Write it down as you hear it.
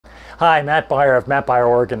Hi, Matt Beyer of Matt Beyer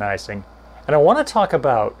Organizing, and I want to talk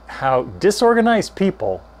about how disorganized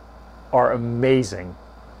people are amazing.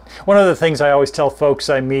 One of the things I always tell folks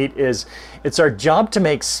I meet is it's our job to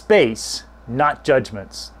make space, not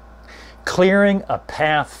judgments. Clearing a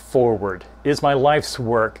path forward is my life's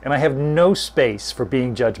work, and I have no space for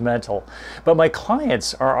being judgmental, but my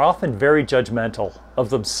clients are often very judgmental of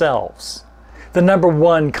themselves. The number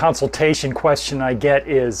one consultation question I get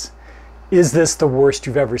is this the worst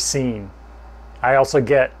you've ever seen? I also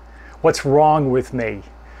get, what's wrong with me?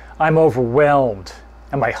 I'm overwhelmed.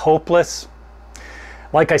 Am I hopeless?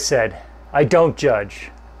 Like I said, I don't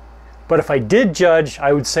judge. But if I did judge,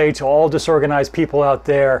 I would say to all disorganized people out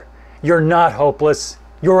there, you're not hopeless,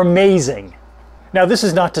 you're amazing. Now, this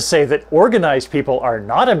is not to say that organized people are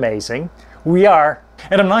not amazing. We are.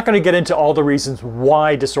 And I'm not going to get into all the reasons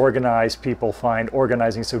why disorganized people find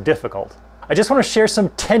organizing so difficult. I just want to share some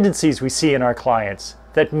tendencies we see in our clients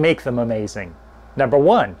that make them amazing. Number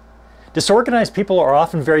one, disorganized people are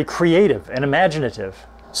often very creative and imaginative.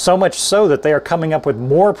 So much so that they are coming up with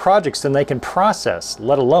more projects than they can process,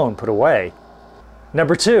 let alone put away.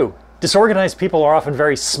 Number two, disorganized people are often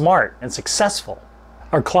very smart and successful.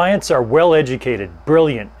 Our clients are well-educated,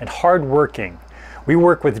 brilliant, and hardworking. We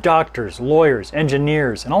work with doctors, lawyers,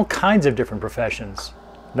 engineers, and all kinds of different professions.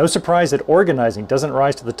 No surprise that organizing doesn't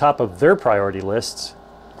rise to the top of their priority lists.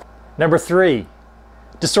 Number three,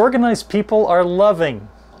 disorganized people are loving.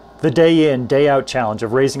 The day in, day out challenge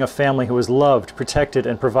of raising a family who is loved, protected,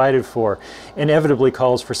 and provided for inevitably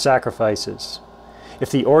calls for sacrifices.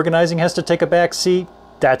 If the organizing has to take a back seat,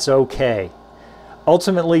 that's okay.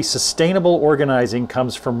 Ultimately, sustainable organizing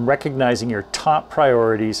comes from recognizing your top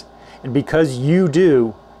priorities, and because you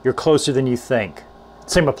do, you're closer than you think.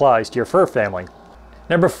 Same applies to your fur family.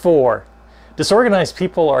 Number four, disorganized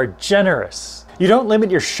people are generous. You don't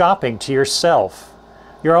limit your shopping to yourself.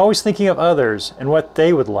 You're always thinking of others and what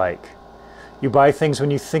they would like. You buy things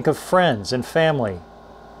when you think of friends and family,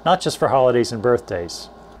 not just for holidays and birthdays.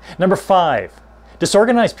 Number five,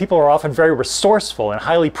 disorganized people are often very resourceful and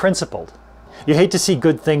highly principled. You hate to see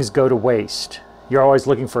good things go to waste. You're always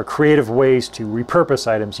looking for creative ways to repurpose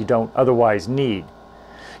items you don't otherwise need.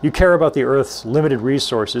 You care about the Earth's limited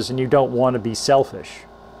resources and you don't want to be selfish.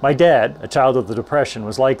 My dad, a child of the Depression,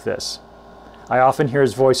 was like this. I often hear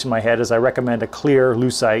his voice in my head as I recommend a clear,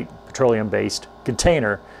 lucite, petroleum-based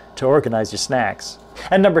container to organize your snacks.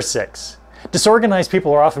 And number six, disorganized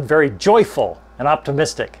people are often very joyful and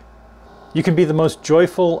optimistic. You can be the most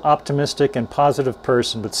joyful, optimistic, and positive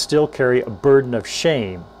person but still carry a burden of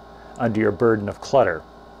shame under your burden of clutter.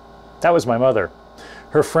 That was my mother.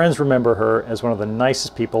 Her friends remember her as one of the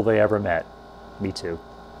nicest people they ever met. Me too.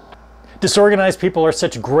 Disorganized people are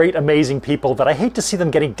such great, amazing people that I hate to see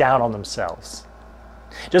them getting down on themselves.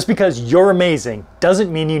 Just because you're amazing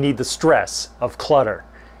doesn't mean you need the stress of clutter.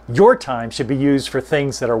 Your time should be used for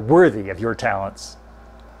things that are worthy of your talents.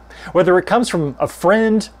 Whether it comes from a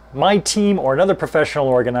friend, my team, or another professional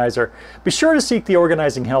organizer, be sure to seek the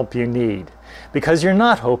organizing help you need. Because you're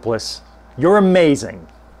not hopeless, you're amazing.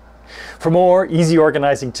 For more easy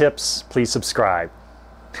organizing tips, please subscribe.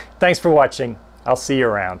 Thanks for watching. I'll see you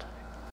around.